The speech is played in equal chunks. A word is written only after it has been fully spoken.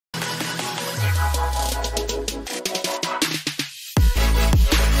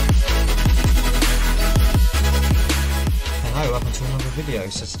video.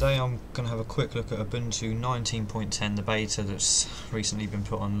 So today I'm going to have a quick look at Ubuntu 19.10, the beta that's recently been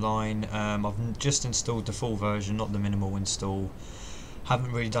put online. I've just installed the full version, not the minimal install.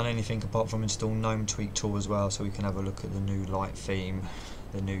 Haven't really done anything apart from install GNOME Tweak Tool as well, so we can have a look at the new light theme,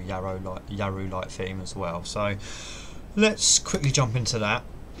 the new Yaru light theme as well. So let's quickly jump into that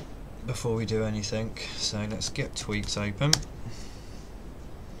before we do anything. So let's get Tweaks open.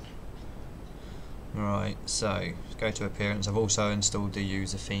 Right, so go to Appearance. I've also installed the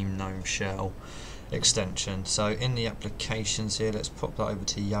user theme GNOME shell extension. So in the applications here, let's pop that over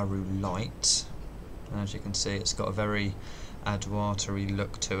to Yaru Light. And as you can see, it's got a very Adwater-y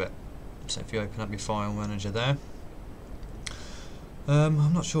look to it. So if you open up your file manager there,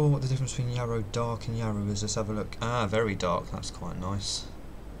 I'm not sure what the difference between Yaru Dark and Yaru is. Let's have a look. Ah, very dark. That's quite nice.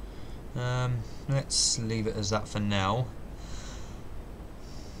 Let's leave it as that for now.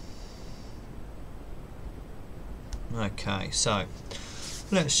 Okay, so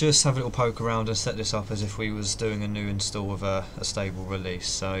let's just have a little poke around and set this up as if we was doing a new install of a stable release.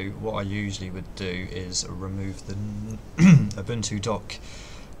 So what I usually would do is remove the Ubuntu doc.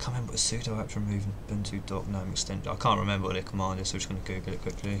 Can't remember what sudo I have to remove Ubuntu doc GNOME extension. I can't remember what the command is, so I'm just going to Google it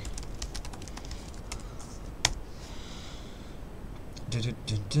quickly.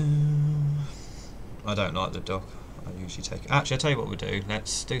 I don't like the doc. I usually take it. Actually, I'll tell you what we'll do.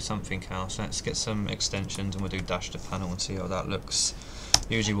 Let's do something else. Let's get some extensions and we'll do dash to panel and see how that looks.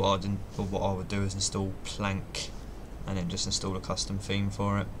 Usually what I would do is install Plank and then just install a custom theme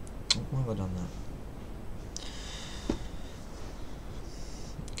for it. Why have I done that?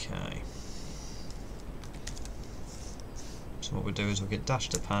 Okay. So what we'll do is we'll get dash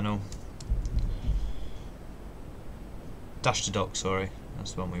to panel. Dash to dock, sorry.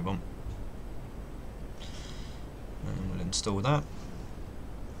 That's the one we want. And we'll install that.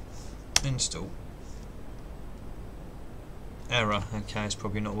 Install. Error. Okay, it's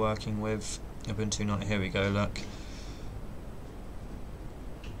probably not working with Ubuntu 19. Here we go, look.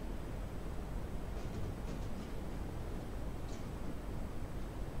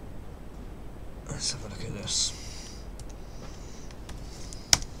 Let's have a look at this.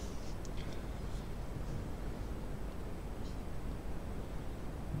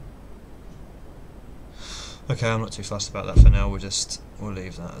 Okay, I'm not too fussed about that for now. We'll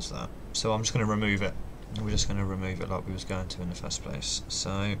leave that as that. So I'm just going to remove it. We're just going to remove it like we was going to in the first place. So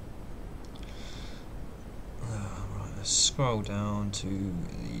right, let's scroll down to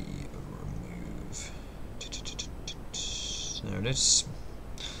the remove. There it is.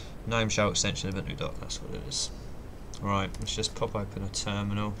 GNOME shell extension of Ubuntu doc. That's what it is. Right, let's just pop open a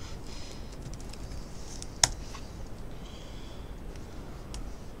terminal.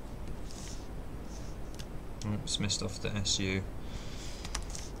 Oops, missed off the SU.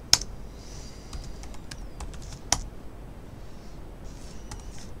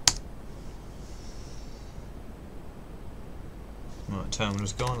 Right,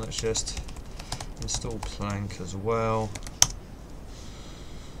 terminal's gone. Let's just install Plank as well.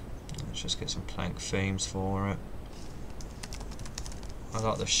 Let's just get some Plank themes for it. I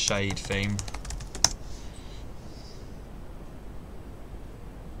like the shade theme,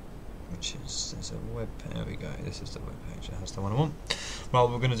 which is, there's a web page. There we go, this is the web page, that's the one I want. Right,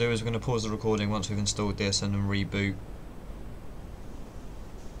 what we're going to do is we're going to pause the recording once we've installed this and then reboot.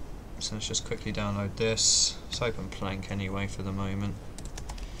 So let's just quickly download this. Let's open Plank anyway for the moment.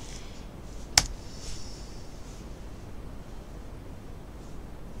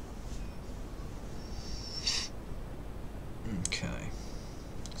 Okay,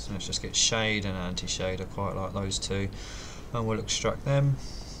 so let's just get shade and anti-shade. I quite like those two, and we'll extract them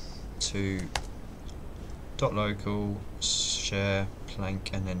to .local, share,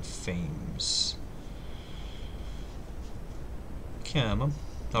 Plank, and then themes. Come on.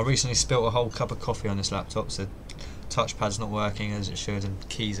 I recently spilt a whole cup of coffee on this laptop, so touchpad's not working as it should, and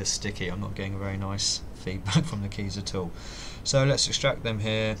keys are sticky. I'm not getting very nice feedback from the keys at all. So let's extract them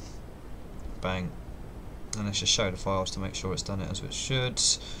here. Bang. And let's just show the files to make sure it's done it as it should.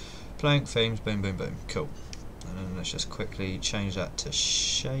 Plank, themes, boom, boom, boom. Cool. And then let's just quickly change that to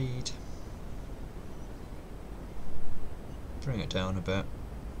shade. Bring it down a bit.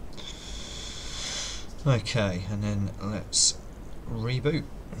 Okay, and then let's reboot.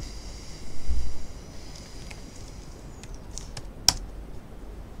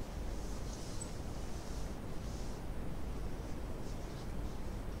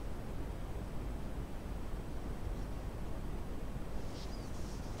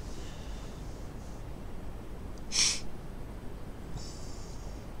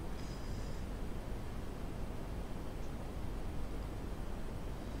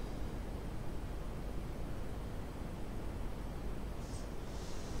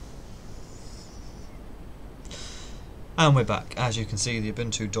 And we're back. As you can see, the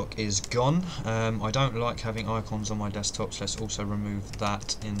Ubuntu dock is gone. I don't like having icons on my desktop, so let's also remove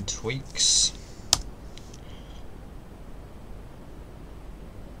that in tweaks.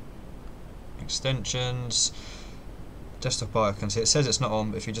 Extensions, desktop icons. It says it's not on,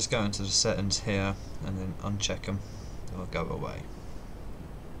 but if you just go into the settings here and then uncheck them, they'll go away.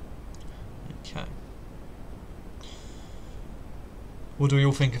 Okay. What do we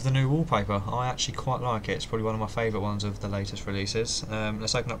all think of the new wallpaper? I actually quite like it. It's probably one of my favourite ones of the latest releases.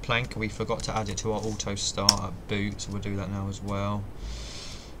 Let's open up Plank. We forgot to add it to our auto start at boot, so we'll do that now as well.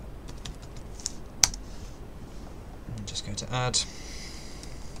 And just go to add.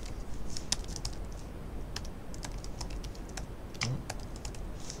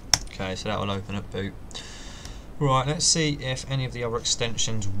 Okay, so that will open up boot. Right, let's see if any of the other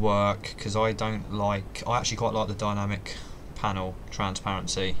extensions work, because I actually quite like the dynamic panel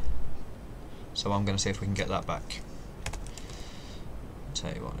transparency, so I'm going to see if we can get that back. I'll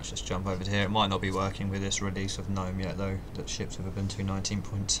tell you what, let's just jump over to here. It might not be working with this release of GNOME yet though, that ships with Ubuntu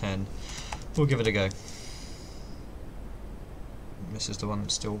 19.10. We'll give it a go. This is the one that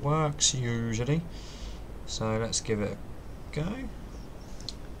still works usually, so let's give it a go.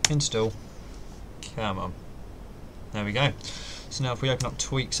 Install. Come on. There we go. So now if we open up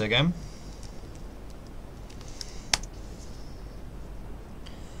tweaks again,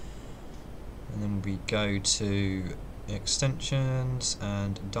 and then we go to extensions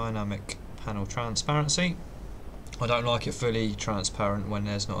and dynamic panel transparency. I don't like it fully transparent when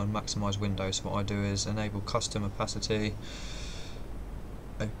there's not a maximised window, so what I do is enable custom opacity,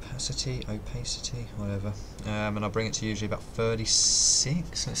 whatever, and I bring it to usually about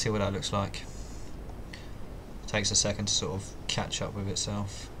 36. Let's see what that looks like. Takes a second to sort of catch up with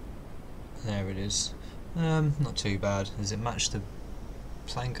itself. There it is. Not too bad. Does it match the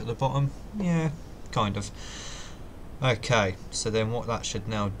Plank at the bottom? Yeah, kind of. Okay, so then what that should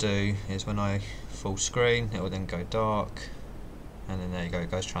now do is when I full screen, it will then go dark, and then there you go,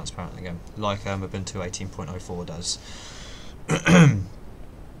 it goes transparent again, like Ubuntu 18.04 does.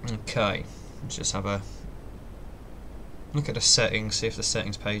 Okay, let's just have a look at the settings, see if the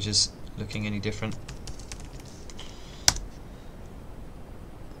settings page is looking any different.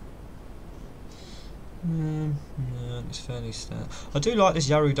 Yeah, it's fairly standard. I do like this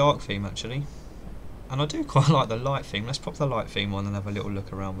Yaru dark theme actually, and I do quite like the light theme. Let's pop the light theme on and have a little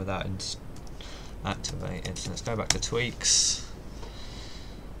look around with that and activate it. So let's go back to tweaks,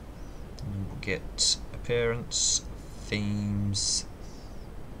 and we'll get appearance, themes.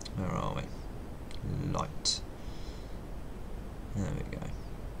 Where are we? Light. There we go.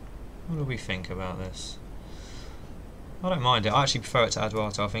 What do we think about this? I don't mind it. I actually prefer it to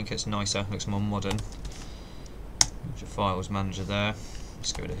Adwater. I think it's nicer. Looks more modern. There's your files manager there.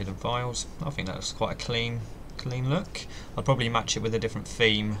 Let's go to hidden files. I think that's quite a clean look. I'll probably match it with a different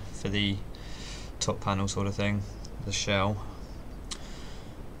theme for the top panel sort of thing, the shell.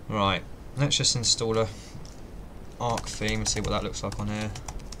 Right, let's just install a Arc theme and see what that looks like on here.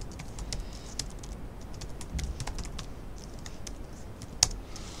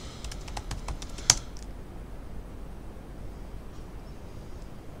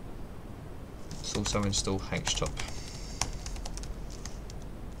 Let's also install HTOP.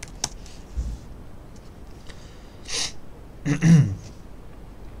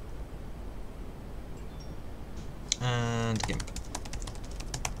 And GIMP.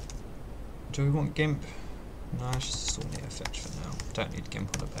 Do we want GIMP? No, let's just install NeoFetch for now. Don't need GIMP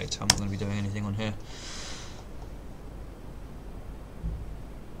on the beta. I'm not going to be doing anything on here.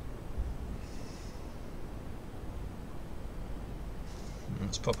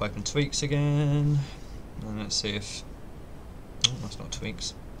 Let's pop open tweaks again, and let's see if that's not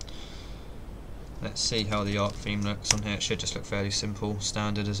tweaks. Let's see how the Arc theme looks on here. It should just look fairly simple,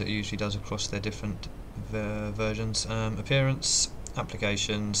 standard as it usually does across their different versions. Appearance,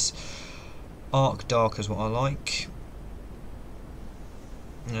 applications, Arc dark is what I like.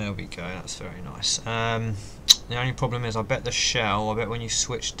 There we go, that's very nice. The only problem is I bet when you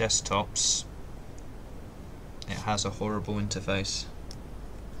switch desktops it has a horrible interface.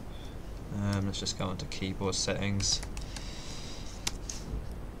 Let's just go onto keyboard settings.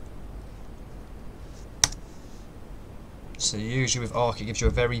 So usually with Arc it gives you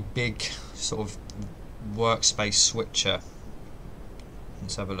a very big sort of workspace switcher.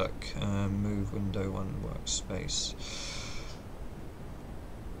 Let's have a look. Move window one workspace.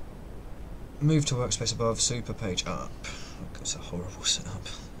 Move to workspace above, super page up. That's a horrible setup.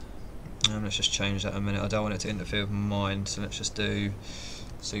 Let's just change that a minute. I don't want it to interfere with mine, so let's just do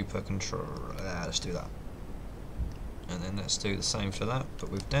super control. Let's do that. And then let's do the same for that, but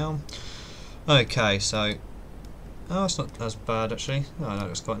with down. Okay, so Oh, it's not as bad actually. Oh, that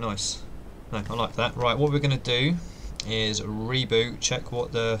looks quite nice. No, I like that. Right, what we're going to do is reboot, check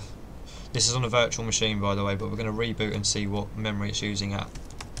what the... This is on a virtual machine by the way, but we're going to reboot and see what memory it's using at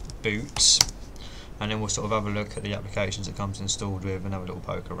boot. And then we'll sort of have a look at the applications it comes installed with and have a little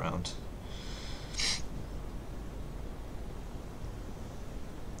poke around.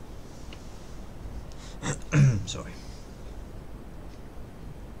 Sorry.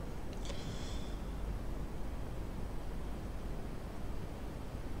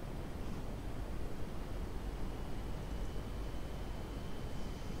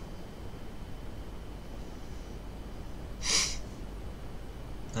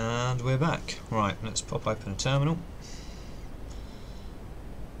 And we're back. Right, let's pop open a terminal.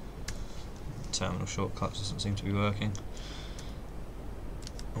 Terminal shortcuts doesn't seem to be working.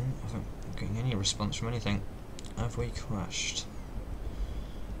 Oh, I haven't getting any response from anything. Have we crashed?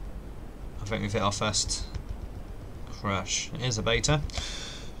 I think we've hit our first crash. It is a beta.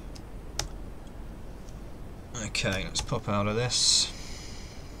 Okay, let's pop out of this.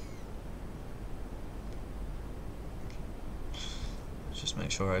 Just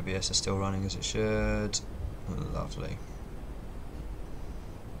make sure OBS is still running as it should. Lovely.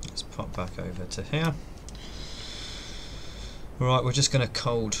 Let's pop back over to here. Right, we're just going to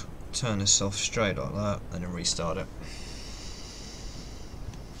cold turn this off straight like that and then restart it.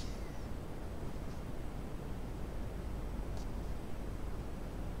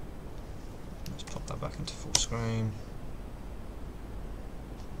 Let's pop that back into full screen.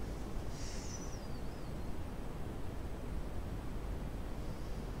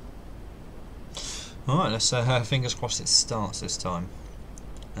 Alright, let's fingers crossed it starts this time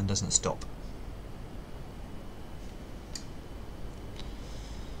and doesn't stop.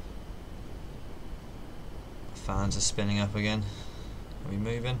 Fans are spinning up again. Are we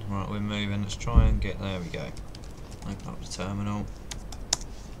moving? Right, we're moving. Let's try and get... There we go. Open up the terminal.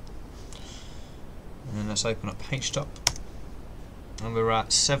 And then let's open up HTOP. And we're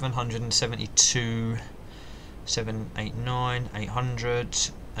at 772, 789, 800,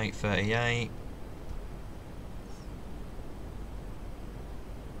 838.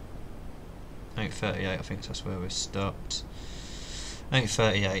 838, I think that's where we stopped.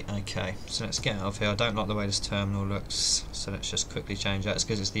 838, okay, so let's get out of here. I don't like the way this terminal looks, so let's just quickly change that. It's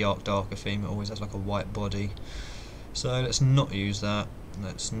because it's the Arc Darker theme, it always has like a white body. So let's not use that,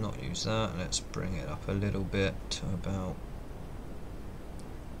 let's not use that, let's bring it up a little bit to about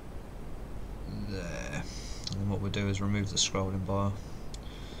there. And then what we'll do is remove the scrolling bar.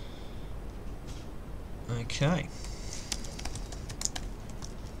 Okay.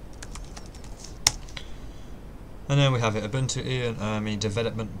 And then we have it, Ubuntu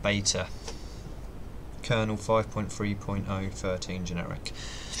development beta, kernel 5.3.0 13 generic.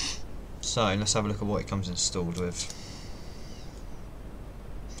 So let's have a look at what it comes installed with.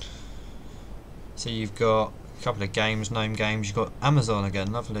 So you've got a couple of games, gnome games, you've got Amazon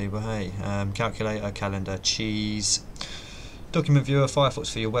again, lovely, but hey, calculator, calendar, cheese, document viewer,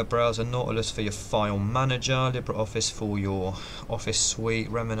 Firefox for your web browser, Nautilus for your file manager, LibreOffice for your office suite,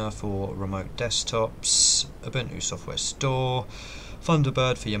 Remina for remote desktops, Ubuntu software store,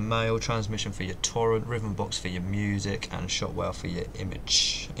 Thunderbird for your mail, Transmission for your torrent, Rhythmbox for your music, and Shotwell for your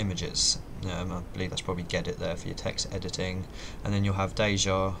images. I believe that's probably Gedit there for your text editing, and then you'll have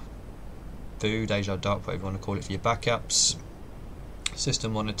Deja Dark, whatever you want to call it, for your backups,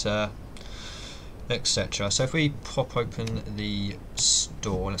 System Monitor, etc. So if we pop open the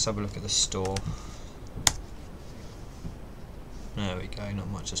store, let's have a look at the store. There we go, not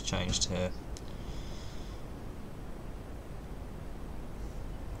much has changed here.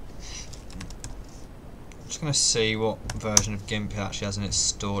 I'm just going to see what version of GIMP it actually has in its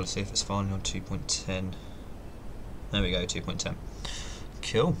store. Let's see if it's finally on 2.10. There we go, 2.10.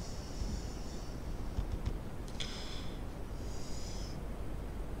 Cool.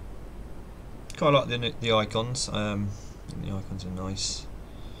 Quite like the icons. The icons are nice.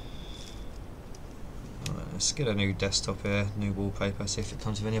 Right, let's get a new desktop here, new wallpaper. See if it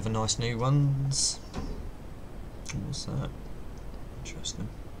comes with any other nice new ones. What's that? Interesting.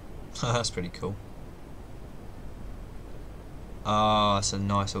 That's pretty cool. Ah, that's a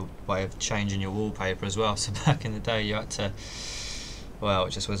nice way of changing your wallpaper as well. So back in the day, you had to. Well,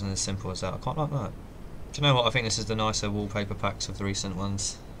 it just wasn't as simple as that. I quite like that. Do you know what? I think this is the nicer wallpaper packs of the recent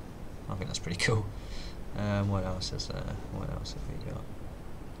ones. I think that's pretty cool. What else is there? What else have we got?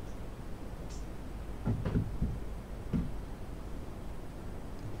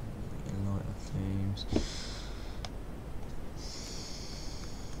 Lighter themes.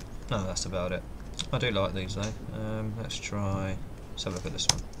 No, that's about it. I do like these though. Let's have a look at this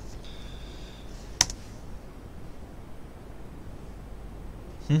one.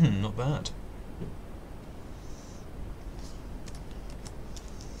 Not bad.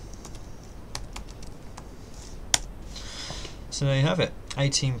 So there you have it.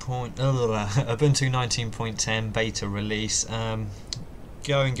 Ubuntu 19.10 beta release.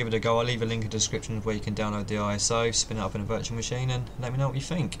 Go and give it a go. I'll leave a link in the description where you can download the ISO, spin it up in a virtual machine, and let me know what you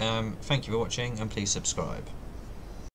think. Thank you for watching, and please subscribe.